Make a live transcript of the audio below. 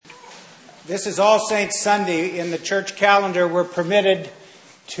This is All Saints Sunday. In the church calendar, we're permitted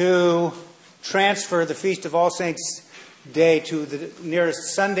to transfer the Feast of All Saints Day to the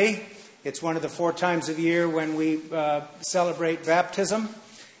nearest Sunday. It's one of the 4 times a year when we celebrate baptism.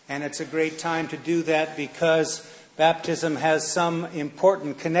 And it's a great time to do that because baptism has some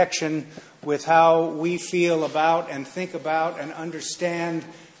important connection with how we feel about and think about and understand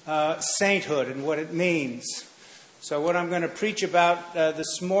sainthood and what it means. So what I'm going to preach about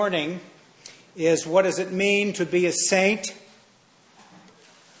this morning is what does it mean to be a saint?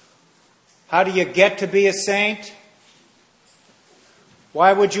 How do you get to be a saint?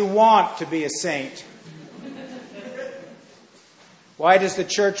 Why would you want to be a saint? Why does the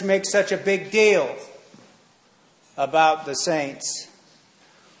church make such a big deal about the saints?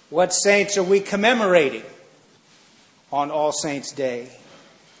 What saints are we commemorating on All Saints' Day?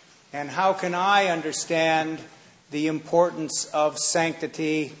 And how can I understand the importance of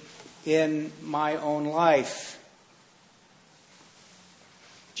sanctity in my own life?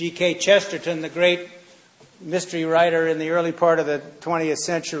 G.K. Chesterton, the great mystery writer in the early part of the 20th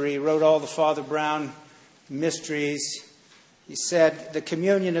century, wrote all the Father Brown mysteries. He said, "The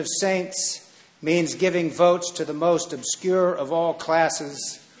communion of saints means giving votes to the most obscure of all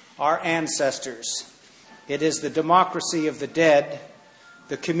classes, our ancestors. It is the democracy of the dead.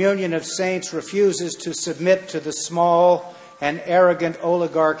 The communion of saints refuses to submit to the small and arrogant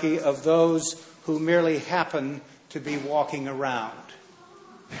oligarchy of those who merely happen to be walking around."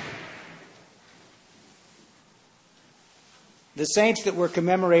 The saints that we're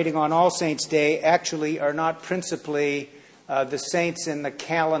commemorating on All Saints' Day actually are not principally the saints in the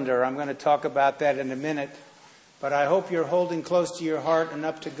calendar. I'm going to talk about that in a minute. But I hope you're holding close to your heart and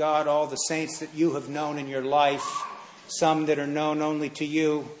up to God all the saints that you have known in your life, some that are known only to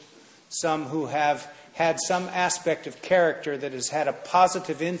you, some who have had some aspect of character that has had a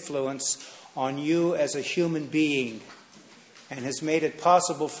positive influence on you as a human being and has made it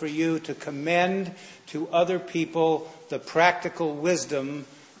possible for you to commend to other people the practical wisdom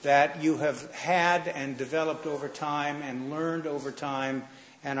that you have had and developed over time and learned over time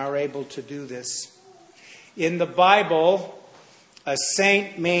and are able to do this. In the Bible, a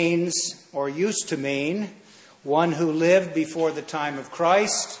saint means, or used to mean, one who lived before the time of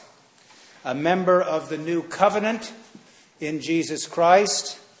Christ, a member of the new covenant in Jesus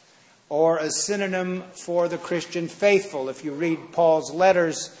Christ, or a synonym for the Christian faithful. If you read Paul's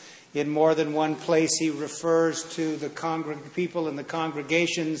letters in more than one place, he refers to the people in the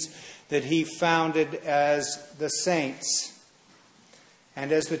congregations that he founded as the saints.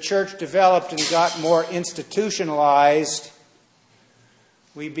 And as the church developed and got more institutionalized,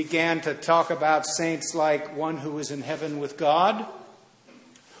 we began to talk about saints like one who was in heaven with God,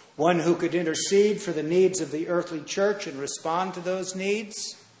 one who could intercede for the needs of the earthly church and respond to those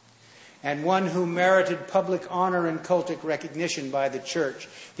needs, and one who merited public honor and cultic recognition by the church.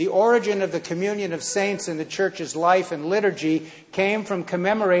 The origin of the communion of saints in the church's life and liturgy came from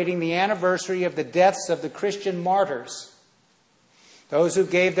commemorating the anniversary of the deaths of the Christian martyrs, those who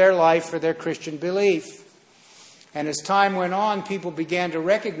gave their life for their Christian belief. And as time went on, people began to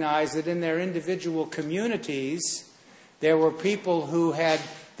recognize that in their individual communities, there were people who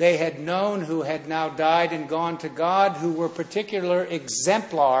they had known who had now died and gone to God, who were particular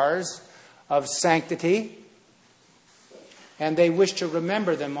exemplars of sanctity, and they wished to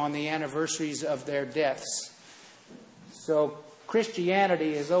remember them on the anniversaries of their deaths. So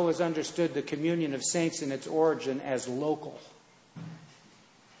Christianity has always understood the communion of saints in its origin as local.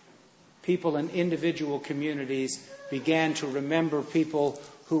 People in individual communities began to remember people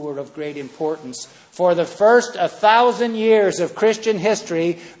who were of great importance. For the first 1,000 years of Christian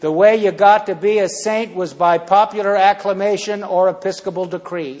history, the way you got to be a saint was by popular acclamation or episcopal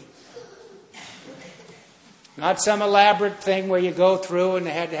decree. Not some elaborate thing where you go through and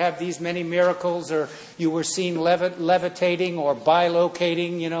had to have these many miracles, or you were seen levitating or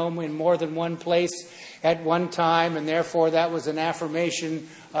bilocating, in more than one place at one time, and therefore that was an affirmation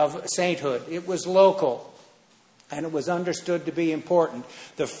of sainthood. It was local, and it was understood to be important.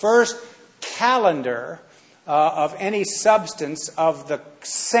 The first calendar of any substance of the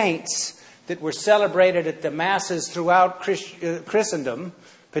saints that were celebrated at the masses throughout Christendom,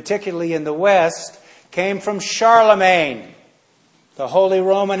 particularly in the West, came from Charlemagne, the Holy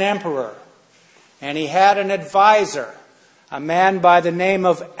Roman Emperor. And he had an advisor, a man by the name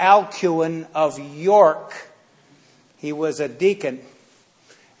of Alcuin of York. He was a deacon,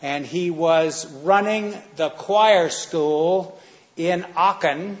 and he was running the choir school in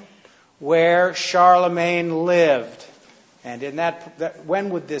Aachen, where Charlemagne lived. And in that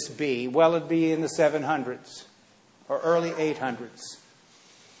when would this be? Well, it'd be in the 700s or early 800s.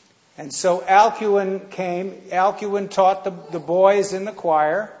 And so Alcuin came. Alcuin taught the boys in the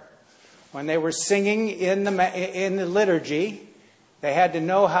choir. When they were singing in the liturgy, they had to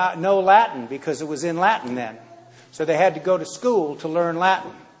know Latin because it was in Latin then. So they had to go to school to learn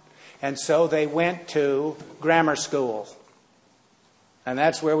Latin. And so they went to grammar school. And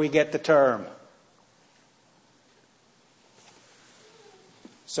that's where we get the term.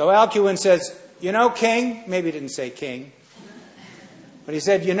 So Alcuin says, you know, King, maybe he didn't say King, but he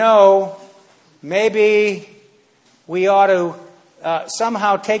said, you know, maybe we ought to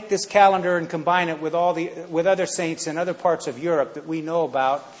somehow take this calendar and combine it with with other saints in other parts of Europe that we know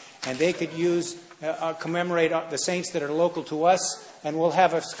about, and they could commemorate the saints that are local to us, and we'll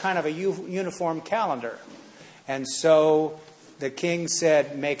have a kind of a uniform calendar. And so the king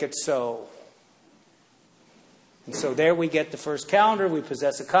said, make it so. And so there we get the first calendar. We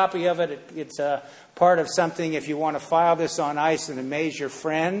possess a copy of it. It's a part of something. If you want to file this on ice and amaze your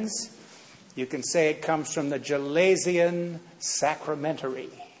friends, you can say it comes from the Gelasian Sacramentary.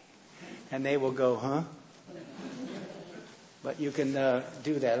 And they will go, huh? But you can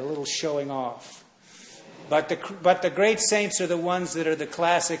do that, a little showing off. But the great saints are the ones that are the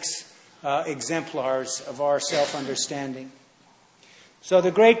classics, exemplars of our self-understanding. So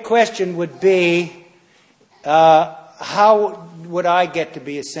the great question would be, how would I get to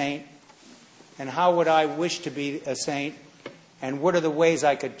be a saint? And how would I wish to be a saint? And what are the ways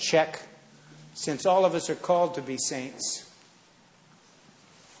I could check, since all of us are called to be saints?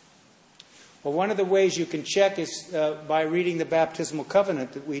 Well, one of the ways you can check is by reading the baptismal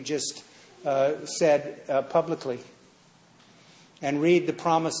covenant that we just said publicly. And read the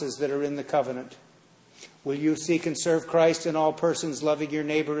promises that are in the covenant. Will you seek and serve Christ in all persons, loving your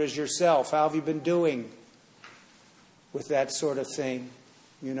neighbor as yourself? How have you been doing with that sort of thing,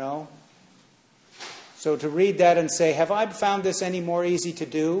 you know? So to read that and say, have I found this any more easy to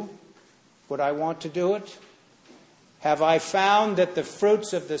do? Would I want to do it? Have I found that the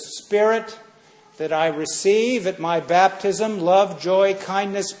fruits of the Spirit that I receive at my baptism, love, joy,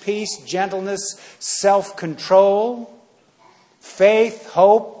 kindness, peace, gentleness, self-control, faith,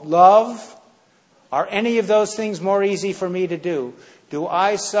 hope, love, are any of those things more easy for me to do? Do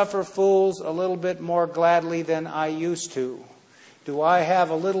I suffer fools a little bit more gladly than I used to? Do I have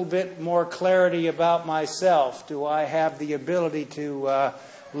a little bit more clarity about myself? Do I have the ability to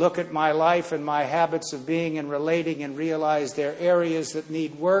look at my life and my habits of being and relating and realize there are areas that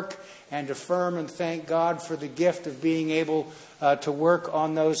need work, and affirm and thank God for the gift of being able to work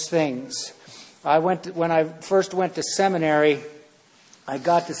on those things? When I first went to seminary, I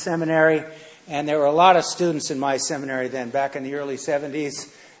got to seminary, and there were a lot of students in my seminary then, back in the early 70s.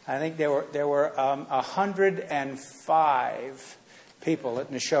 I think there were 105 people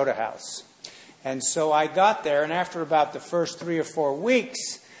at Nashotah House. And so I got there, and after about the first 3 or 4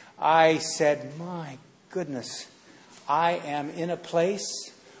 weeks, I said, my goodness, I am in a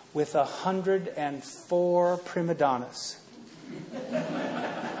place with 104 prima donnas.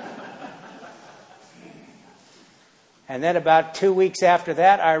 And then about 2 weeks after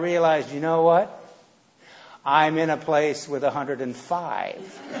that, I realized, you know what? I'm in a place with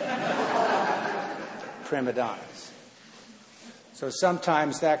 105 prima donnas. So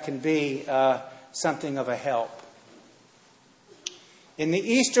sometimes that can be something of a help. In the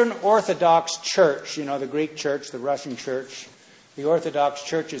Eastern Orthodox Church, you know, the Greek Church, the Russian Church, the Orthodox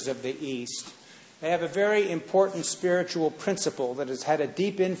churches of the East, they have a very important spiritual principle that has had a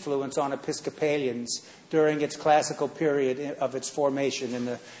deep influence on Episcopalians during its classical period of its formation in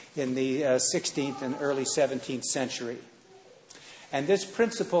the 16th and early 17th century. And this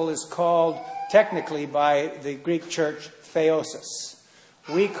principle is called, technically by the Greek Church, theosis.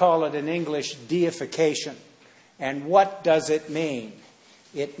 We call it in English deification. And what does it mean?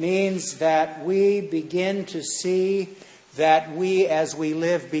 It means that we begin to see that we, as we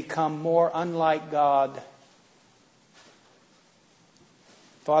live, become more unlike God.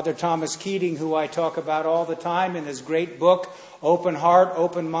 Father Thomas Keating, who I talk about all the time in his great book, Open Heart,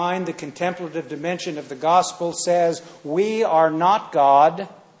 Open Mind, The Contemplative Dimension of the Gospel, says, we are not God,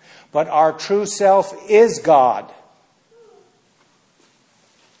 but our true self is God.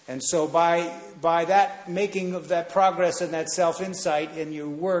 And so by that making of that progress and that self-insight in your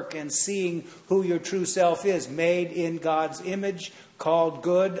work and seeing who your true self is, made in God's image, called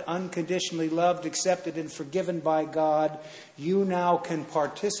good, unconditionally loved, accepted, and forgiven by God, you now can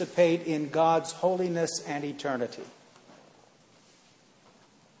participate in God's holiness and eternity.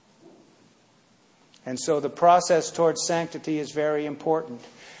 And so the process towards sanctity is very important.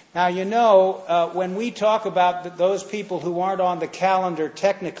 Now, you know, when we talk about those people who aren't on the calendar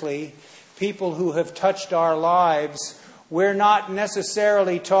technically, people who have touched our lives, we're not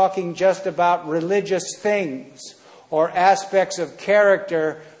necessarily talking just about religious things or aspects of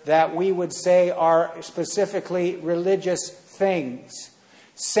character that we would say are specifically religious things.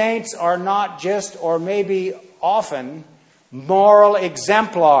 Saints are not just, or maybe often, moral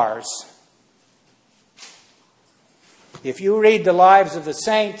exemplars. If you read the lives of the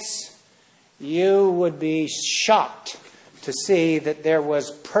saints, you would be shocked to see that there was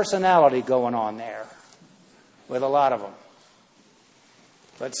personality going on there with a lot of them.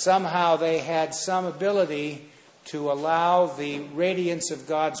 But somehow they had some ability to allow the radiance of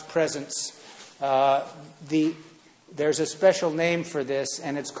God's presence. There's a special name for this,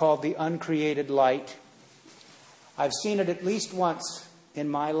 and it's called the uncreated light. I've seen it at least once in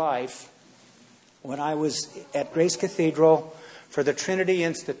my life when I was at Grace Cathedral for the Trinity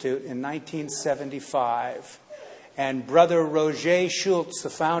Institute in 1975. And Brother Roger Schultz, the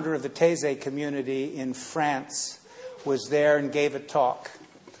founder of the Taizé community in France, was there and gave a talk.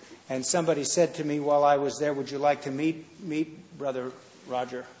 And somebody said to me while I was there, "Would you like to meet Brother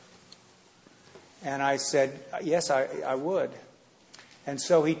Roger?" And I said, "Yes, I would." And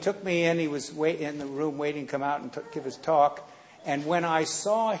so he took me in. He was in the room waiting to come out and give his talk. And when I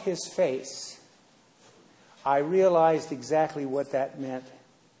saw his face, I realized exactly what that meant.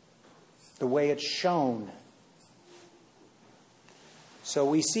 The way it shone. So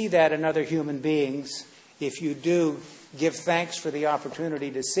we see that in other human beings. If you do, give thanks for the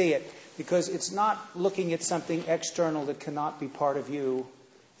opportunity to see it. Because it's not looking at something external that cannot be part of you.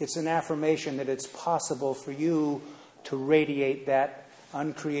 It's an affirmation that it's possible for you to radiate that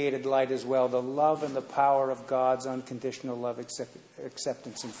uncreated light as well. The love and the power of God's unconditional love,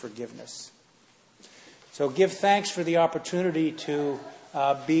 acceptance, and forgiveness. So give thanks for the opportunity to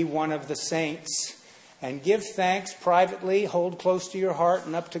be one of the saints. And give thanks privately, hold close to your heart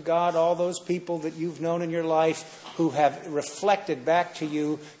and up to God all those people that you've known in your life who have reflected back to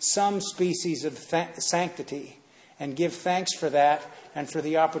you some species of sanctity. And give thanks for that and for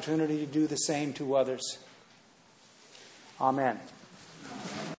the opportunity to do the same to others. Amen.